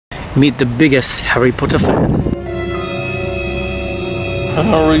meet the biggest Harry Potter fan.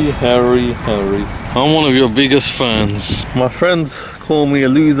 Harry. I'm one of your biggest fans. My friends call me a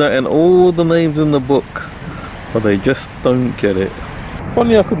loser and all the names in the book, but they just don't get it. If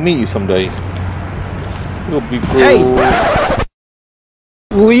only I could meet you someday. It'll be great. Hey!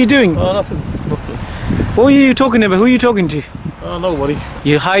 What are you doing? Oh, nothing. What are you talking about? Who are you talking to? Oh, nobody.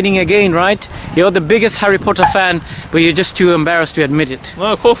 You're hiding again, right? You're the biggest Harry Potter fan, but you're just too embarrassed to admit it.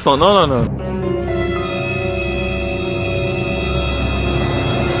 No, of course not. No.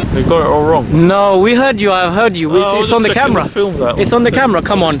 You got it all wrong. No, we heard you. I've heard you. It's on the camera. It's on the camera.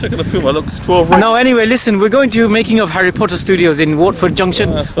 Come on. Taking the film. I look, it's 12 right. No, anyway, listen. We're going to making of Harry Potter Studios in Watford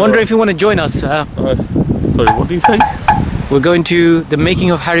Junction. Wonder if you want to join us. Sorry, what do you say? We're going to the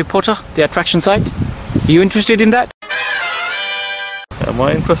making of Harry Potter, the attraction site. Are you interested in that? Am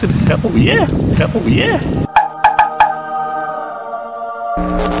I interested? Oh yeah.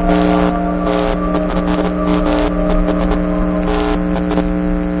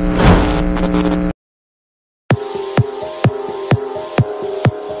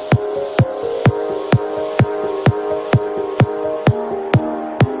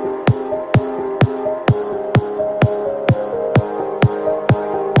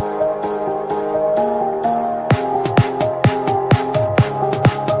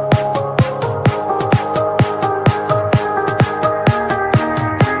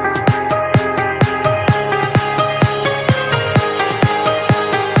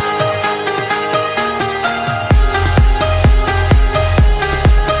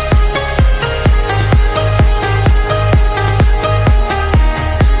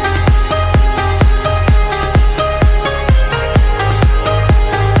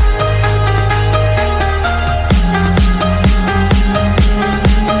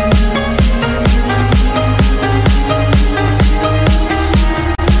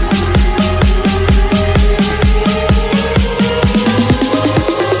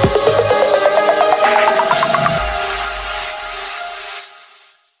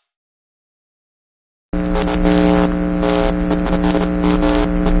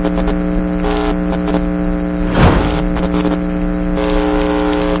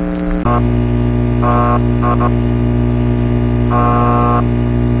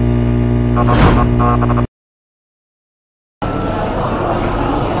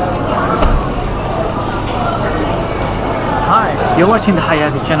 Hi, you're watching the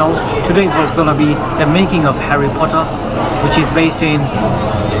Hayati channel. Today's vlog is gonna be the making of Harry Potter, which is based in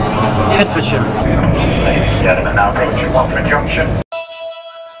Hertfordshire. Ladies and gentlemen, now approaching Watford Junction.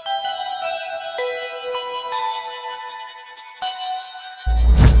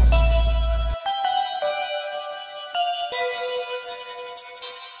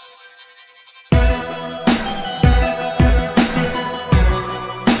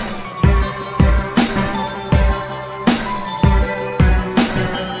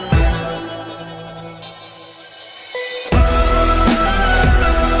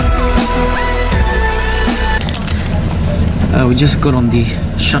 We just got on the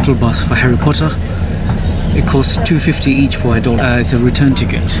shuttle bus for Harry Potter. It costs $2.50 each for adult. It's a return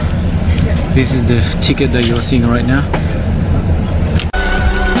ticket. This is the ticket that you are seeing right now.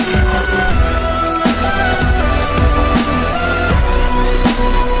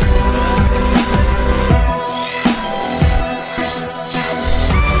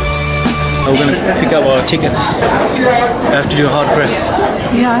 We're going to pick up our tickets. I have to do a hard press.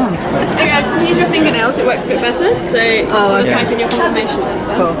 Yeah, I am. Hey guys, if you use your fingernails, it works a bit better. So you just want to type in your confirmation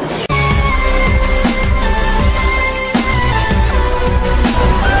number. Cool.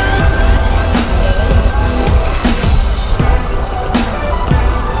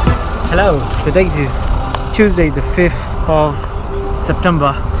 Hello, the date is Tuesday the 5th of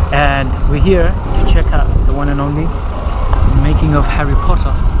September and we're here to check out the one and only making of Harry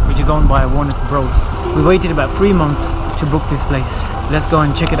Potter, which is owned by Warner Bros. We waited about 3 months to book this place. Let's go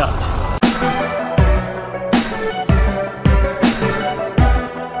and check it out.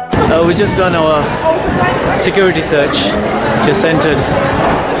 We just done our security search, just entered.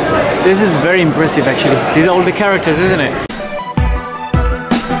 This is very impressive actually. These are all the characters, isn't it?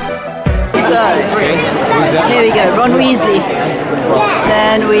 So, here we go, Ron Weasley.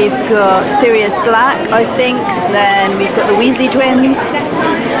 Then we've got Sirius Black, I think. Then we've got the Weasley twins.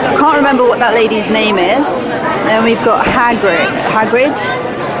 I can't remember what that lady's name is. Then we've got Hagrid.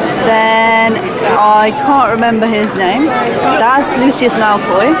 Then I can't remember his name. That's Lucius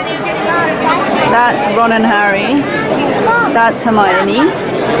Malfoy. That's Ron and Harry. That's Hermione.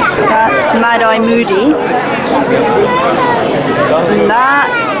 That's Mad-Eye Moody.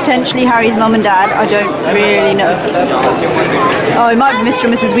 That's potentially Harry's mum and dad. I don't really know. Oh, it might be Mr.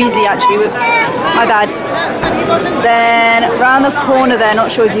 and Mrs. Weasley actually. Whoops. My bad. Then round the corner there,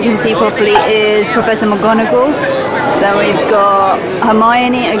 not sure if you can see properly, is Professor McGonagall. Then we've got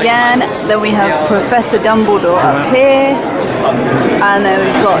Hermione again. Then we have Professor Dumbledore up here. And then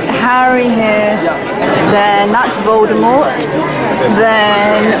we've got Harry here. Then that's Voldemort.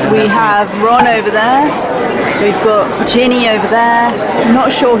 Then we have Ron over there. We've got Ginny over there. I'm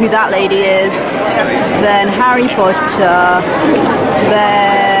not sure who that lady is. Then Harry Potter.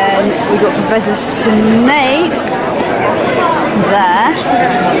 Then we've got Professor Snape there.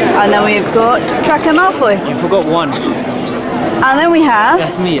 And then we've got Draco Malfoy. You forgot one. And then we have...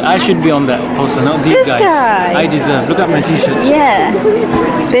 That's me. I should be on that poster, not these this guys. guy. I deserve. Look at my t-shirt. Yeah.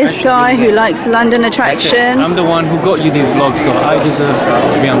 This guy who likes London attractions. I'm the one who got you these vlogs, so I deserve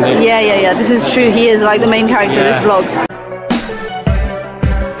to be on there. Yeah. This is true. He is like the main character of this vlog.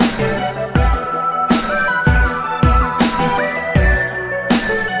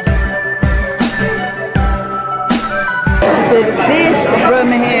 So this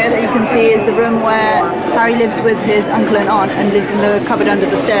room here that you can see is the room where Harry lives with his uncle and aunt and lives in the cupboard under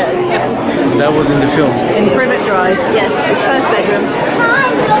the stairs. So that was in the film? In Privet Drive, yes, his first bedroom.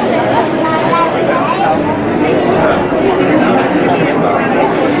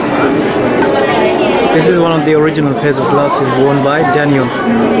 This is one of the original pairs of glasses worn by Daniel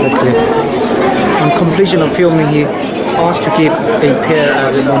Radcliffe. On completion of filming, he asked to keep a pair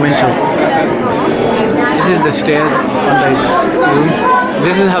as a mementos. This is the stairs under his room.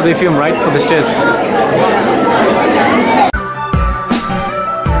 This is how they film, right? For the stairs.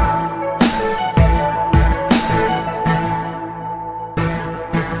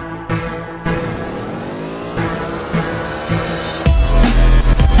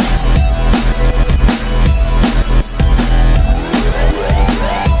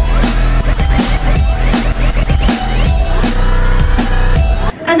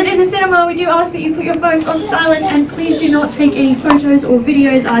 We do ask that you put your phones on silent and please do not take any photos or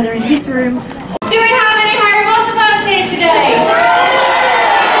videos either in this room. Do we have any Harry Potter fans here today?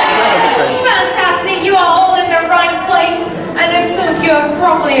 Fantastic, you are all in the right place, and as some of you are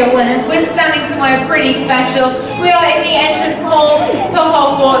probably aware, we're standing somewhere pretty special. We are in the entrance hall to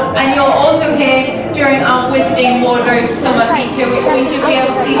Hogwarts, and you're also here during our Wizarding Wardrobe summer feature, which means you'll be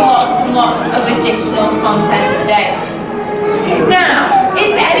able to see lots and lots of additional content today. Now,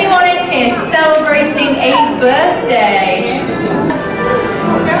 is anyone in here celebrating a birthday?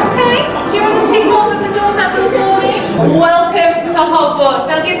 Okay, do you want to take hold of the door handle for me? Welcome to Hogwarts.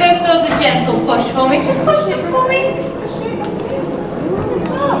 Now give those doors a gentle push for me. Just push it for me.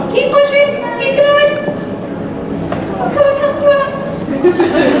 Keep pushing. Keep going. Come on.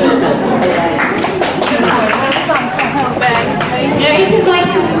 Now if you'd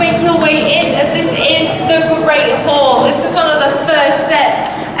like to make your way in, as this is the Great Hall. This was one of the first sets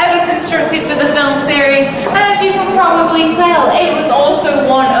ever constructed for the film series, and as you can probably tell, it was also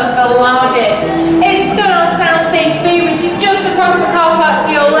one of the largest. It stood on Soundstage B, which is just across the car park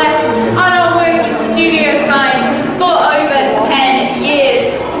to your left, on our working studio side for over 10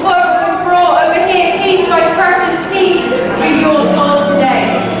 years. Before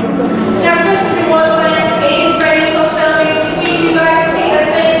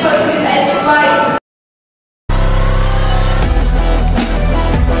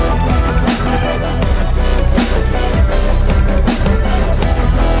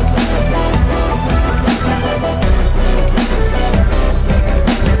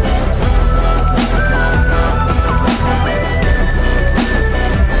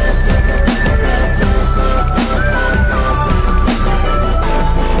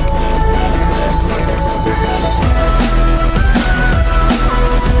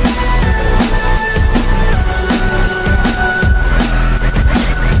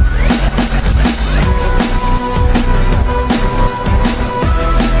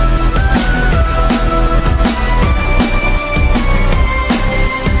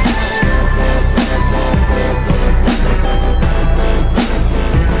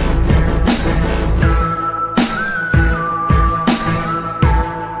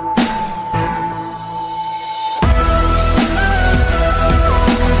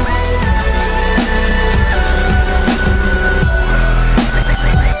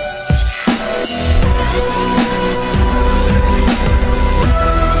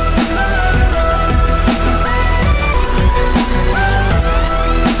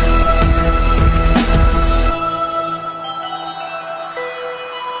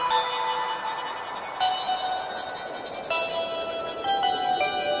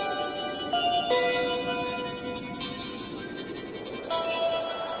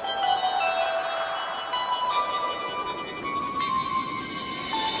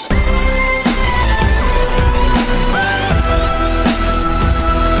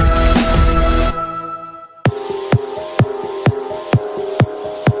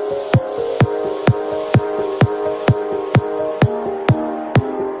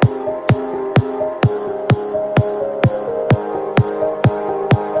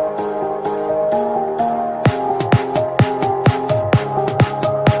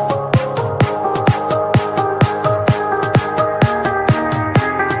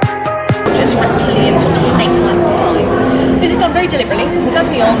gorgeous reptilian sort of snake-like design. This is done very deliberately, because as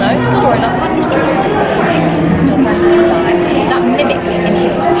we all know, Gryffindor love Hagrid's dressed like a snake. So that mimics in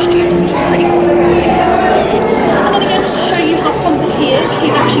his costume, which is pretty cool. And then again, just to show you how pompous he is,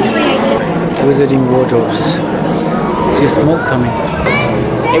 he's actually created Wizarding wardrobes. See smoke coming.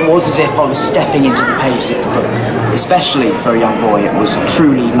 It was as if I was stepping into the pages of the book. Especially for a young boy, it was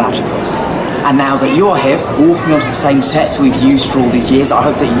truly magical. And now that you're here, walking onto the same sets we've used for all these years, I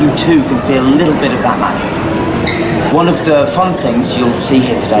hope that you too can feel a little bit of that magic. One of the fun things you'll see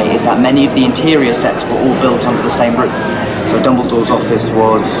here today is that many of the interior sets were all built under the same roof. So Dumbledore's office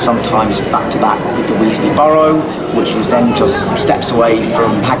was sometimes back to back with the Weasley Burrow, which was then just steps away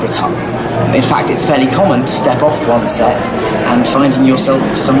from Hagrid's hut. In fact, it's fairly common to step off one set and finding yourself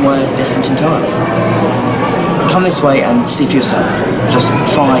somewhere different entirely. Come this way and see for yourself. Just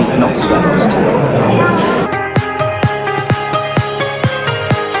try not to get lost.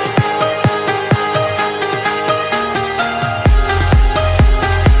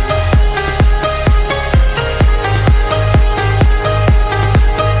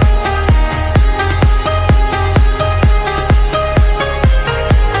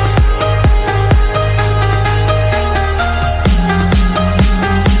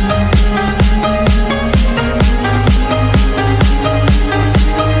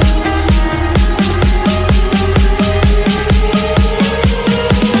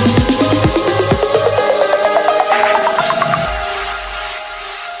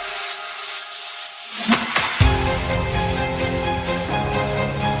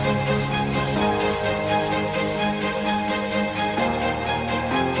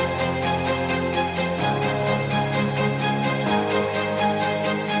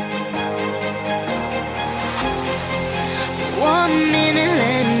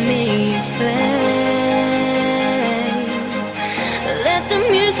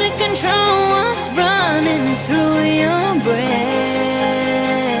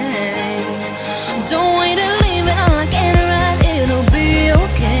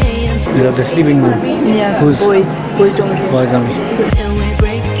 Is that the sleeping room? Yeah, Who's boys dormitory. Boys only.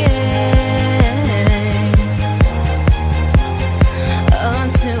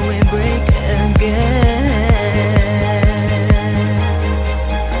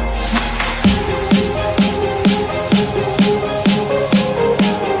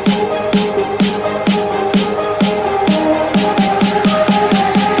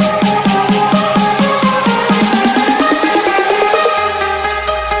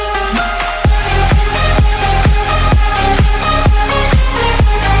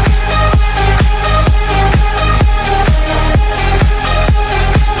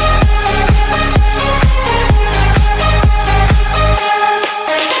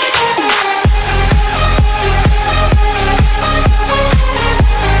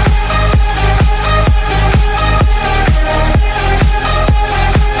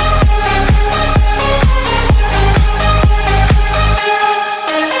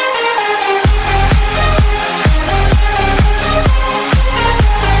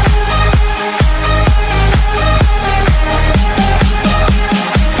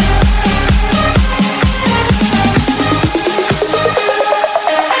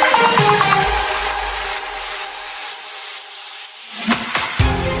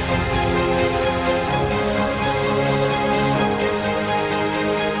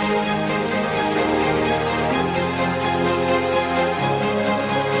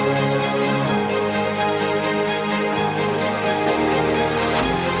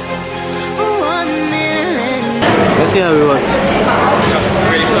 Let's see how it works.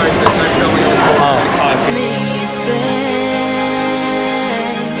 Really sorry, there's no filming.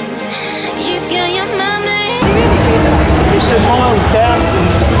 It's a mile down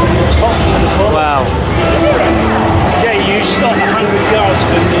from the top to the bottom. Wow. Yeah, you start 100 yards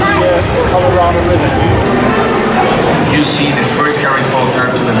from the Colorado River. You see the first Harry Potter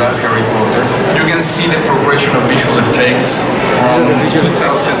to the last Harry Potter. You can see the progression of visual effects from 2000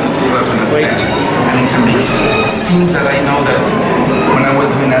 to 2010. And it's amazing. Scenes that I know that when I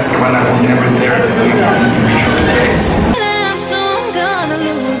was doing Azkaban, I was never there to do visual effects.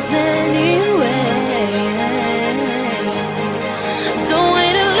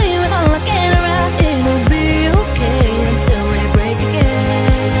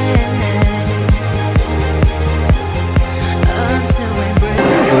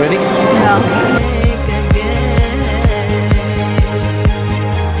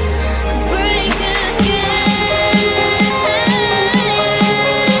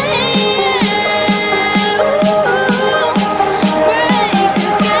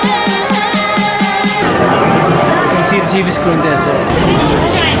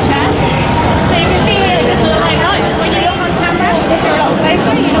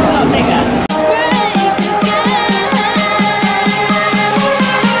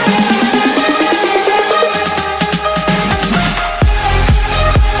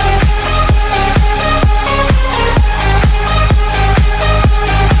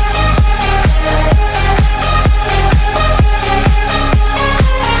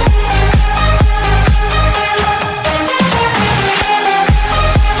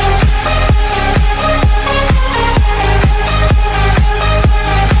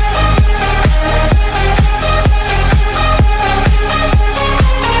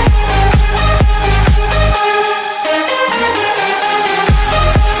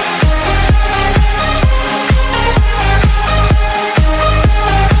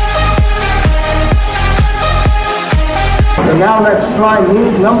 now let's try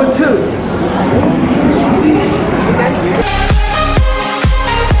move number 2.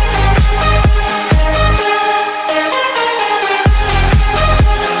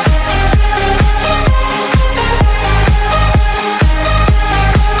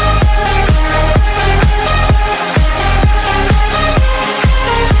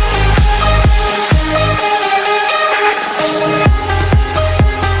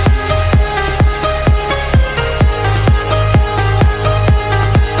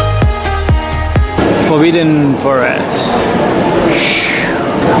 Forbidden Forest.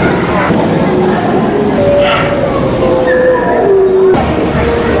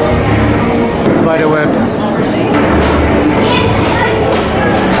 Spider webs.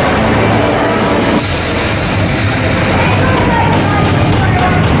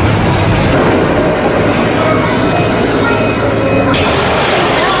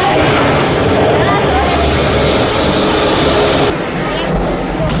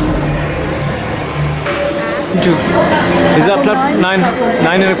 Is that platform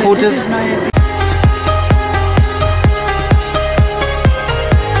 9.25?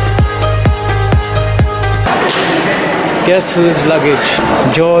 Guess whose luggage?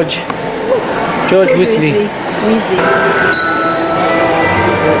 George Weasley.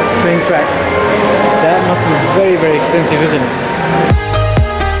 Train tracks. That must be very, very expensive, isn't it?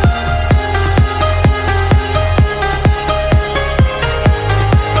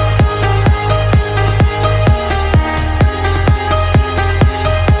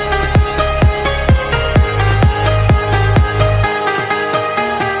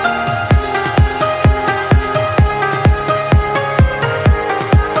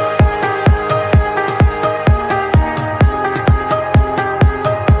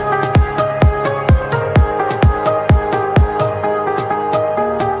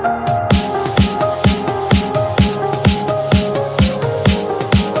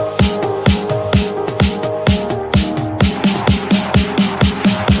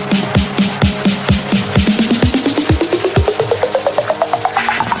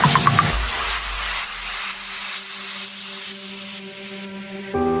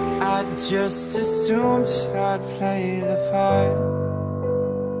 Just assumed I'd play the part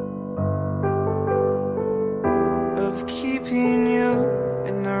of keeping you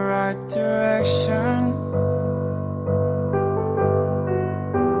in the right direction.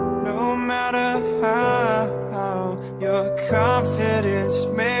 No matter how your confidence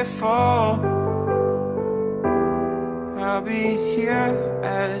may fall, I'll be here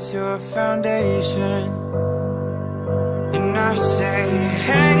as your foundation. And I say,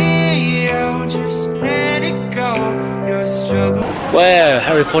 hey, yo, just let it go. Your struggle. Where?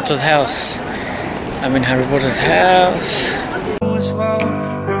 Harry Potter's house. I'm in Harry Potter's house.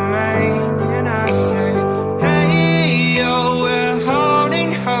 Remain, and I say, hey, yo, we're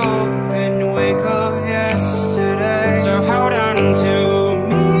holding hope and wake up yesterday. So hold on to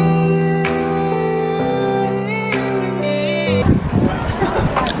me.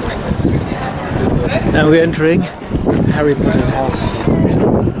 Now we're entering Harry Potter's house.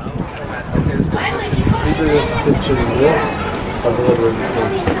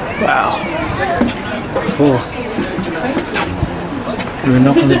 Wow. Cool. Can we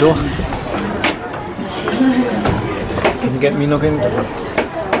knock on the door? Can you get me knocking?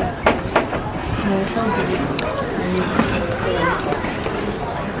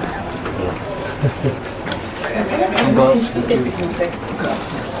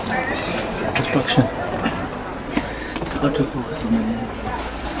 Construction. Hard to focus on it.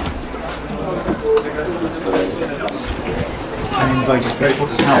 I'm invited to this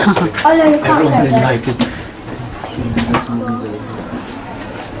house. Everyone's invited.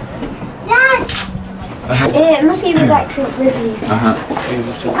 It must be like St. Ridley's.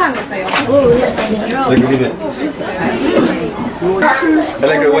 Kind of say oh, look at it.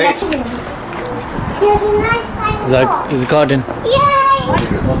 Allegra, wait. Is the garden. Yay!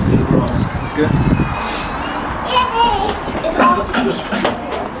 It's artificial.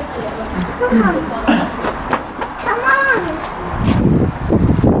 Come on.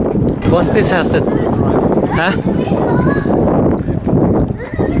 What's this house that? Huh?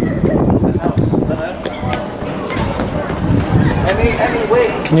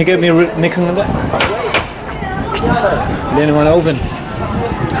 Can you get me nicking on that? Did anyone open?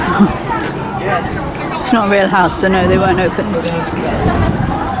 It's not a real house, so no, they won't open.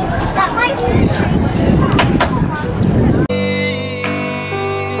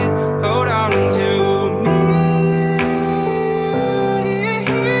 Hold on to me.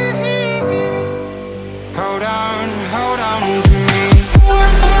 Hold on to me.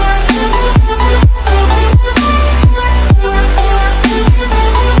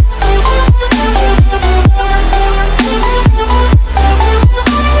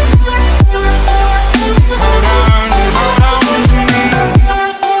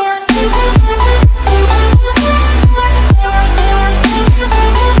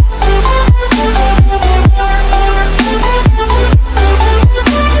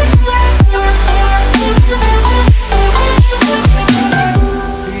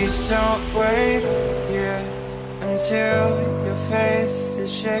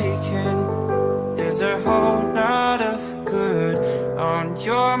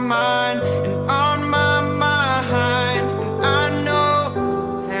 mind and on my mind. And I know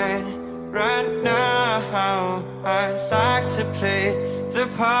that right now I'd like to play the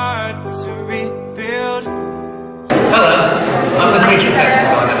part to rebuild. Hello, I'm the creature effects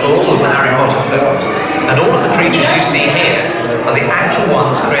designer for all of the Harry Potter films, and all of the creatures you see here are the actual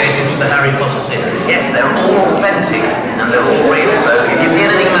ones created for the Harry Potter series. Yes, they're all authentic and they're all real, so if you see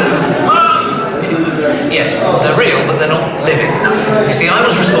anything move... Yes, they're real, but they're not living. You see, I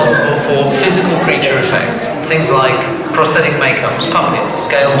was responsible for physical creature effects, things like prosthetic makeups, puppets,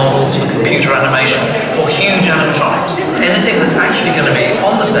 scale models for computer animation, or huge animatronics. Anything that's actually going to be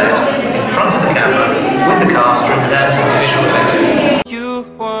on the set, in front of the camera, with the cast, or in the hands of the visual effects team. You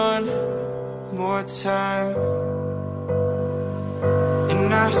one more time,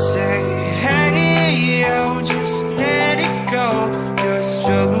 and I say, hey, yo, just let it go. Your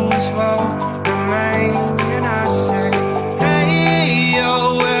struggles won't remain. And I say, hey,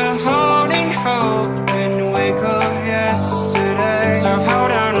 yo, we're holding hope and wake up yesterday. So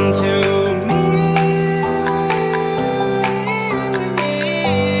hold on to me.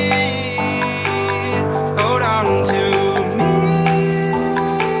 Hold on to me.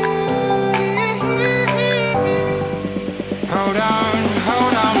 Hold on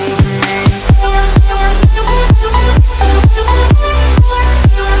to me.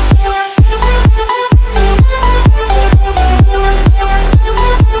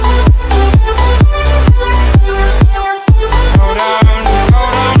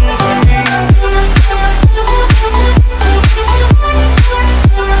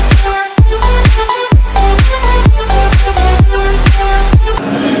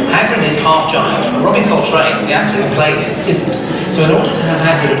 Hagrid is half giant, but Robbie Coltrane, the actor who played him, isn't. So in order to have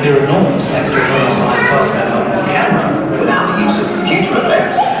Hagrid appear enormous next to a normal-sized cast member on camera, without the use of computer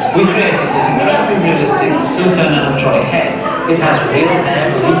effects, we created this incredibly realistic silicone animatronic head. It has real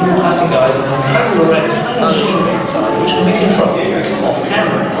hair, believable plastic eyes, and an incredible erect machinery inside, which can be controlled off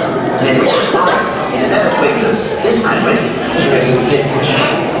camera. and if we get right, it never tweaked that this Hagrid was really this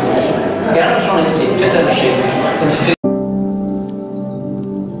machine. The animatronics did fit their machines into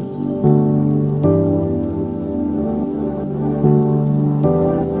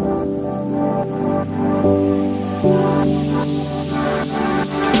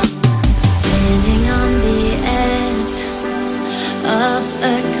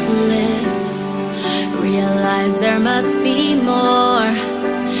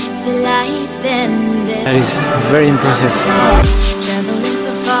That is very impressive. Traveling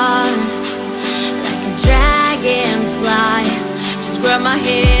so far, like a dragonfly. Just grab my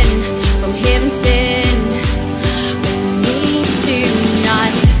hand from him, send with me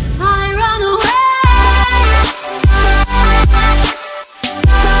tonight. I run away.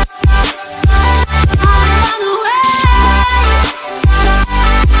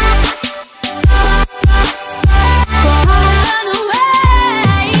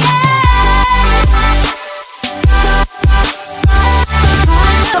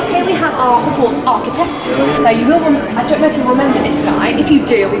 Hogwarts architect. Now you will, I don't know if you remember this guy. If you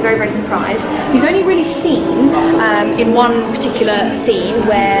do, you'll be very, very surprised. He's only really seen in one particular scene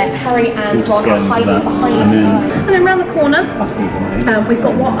where Harry and Ron are hiding behind him. And then around the corner, we've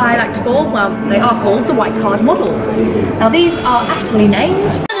got what I like to call, well, they are called the white card models. Now these are aptly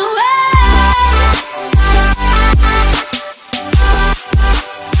named.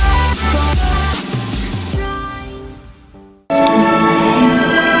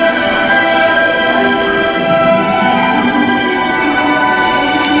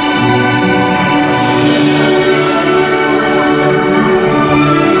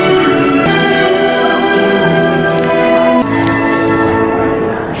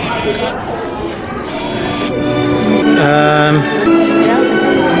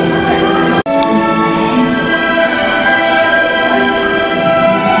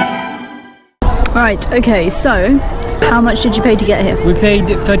 Right, okay, so how much did you pay to get here? We paid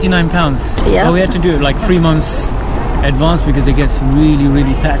 £39. Yeah. But we had to do it like 3 months advance because it gets really,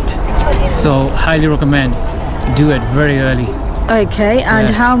 really packed. So highly recommend do it very early. Okay, and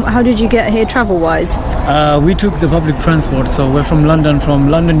how did you get here travel-wise? We took the public transport, so we're from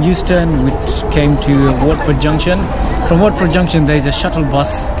London Euston, which came to Watford Junction. From Watford Junction there is a shuttle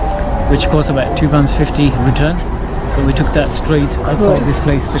bus which costs about £2.50 return. So we took that straight outside this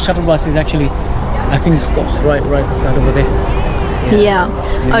place. The shuttle bus is actually, I think, stops right outside over there. Yeah.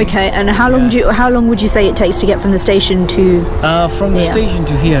 Okay. And how long would you say it takes to get from the station to? From the station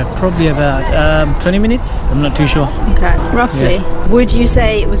to here, probably about 20 minutes. I'm not too sure. Okay. Roughly. Yeah. Would you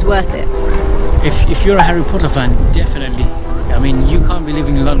say it was worth it? If you're a Harry Potter fan, definitely. I mean, you can't be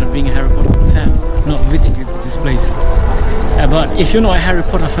living in London being a Harry Potter fan, not visiting this place. But if you're not a Harry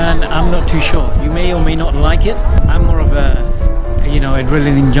Potter fan, I'm not too sure. You may or may not like it. I'm more of a, you know,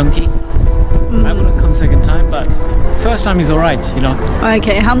 adrenaline junkie. I wouldn't come second time, but first time is alright, you know.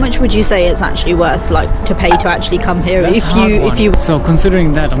 Okay, how much would you say it's actually worth, like, to pay to actually come here? That's if you So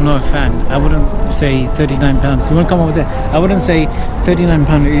considering that I'm not a fan, I wouldn't say £39. You want to come over there? I wouldn't say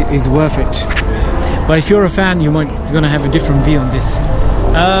 £39 is worth it. But if you're a fan, you're gonna have a different view on this.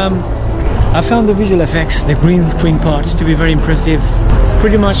 I found the visual effects, the green screen parts, to be very impressive.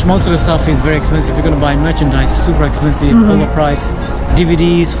 Pretty much most of the stuff is very expensive. If you're gonna buy merchandise, super expensive, overpriced.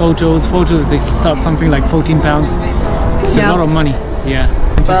 DVDs, photos, they start something like £14. It's a lot of money. Yeah.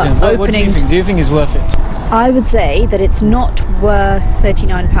 But what do you think? Do you think it's worth it? I would say that it's not worth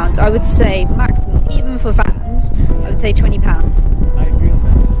 £39. I would say maximum, even for fans, I would say £20. I agree with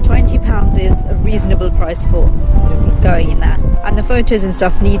that. £20 is a reasonable price for going in there. And the photos and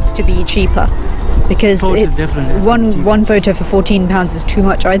stuff needs to be cheaper, because photos it's one photo for £14 is too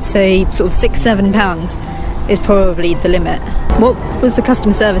much. I'd say sort of £6-7 is probably the limit. What was the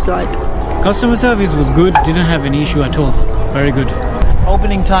customer service like? Customer service was good, didn't have any issue at all. Very good.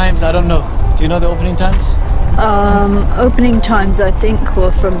 Opening times, I don't know. Do you know the opening times? Opening times I think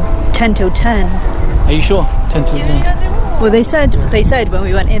were from 10 till 10. Are you sure? 10 till 10? Well, they said when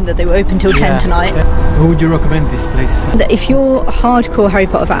we went in that they were open till 10 tonight. Who would you recommend this place? If you're a hardcore Harry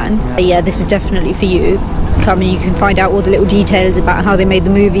Potter fan, yeah, this is definitely for you. Come and you can find out all the little details about how they made the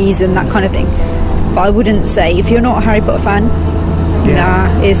movies and that kind of thing. But I wouldn't say, if you're not a Harry Potter fan,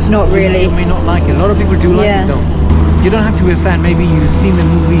 nah, it's not really. You may not like it. A lot of people do like it though. You don't have to be a fan. Maybe you've seen the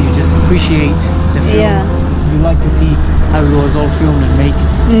movie, you just appreciate the film. Yeah. You like to see how it was all filmed and made.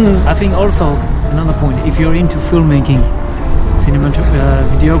 I think also, another point, if you're into filmmaking,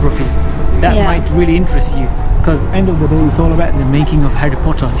 videography, that might really interest you. Because end of the day, it's all about the making of Harry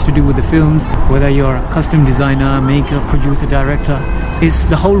Potter. It's to do with the films, whether you're a costume designer, maker, producer, director. It's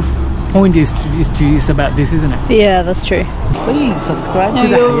the whole point is about this, isn't it? Yeah, that's true. Please subscribe to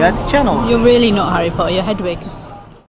the Hayat channel. You're really not Harry Potter, you're Hedwig.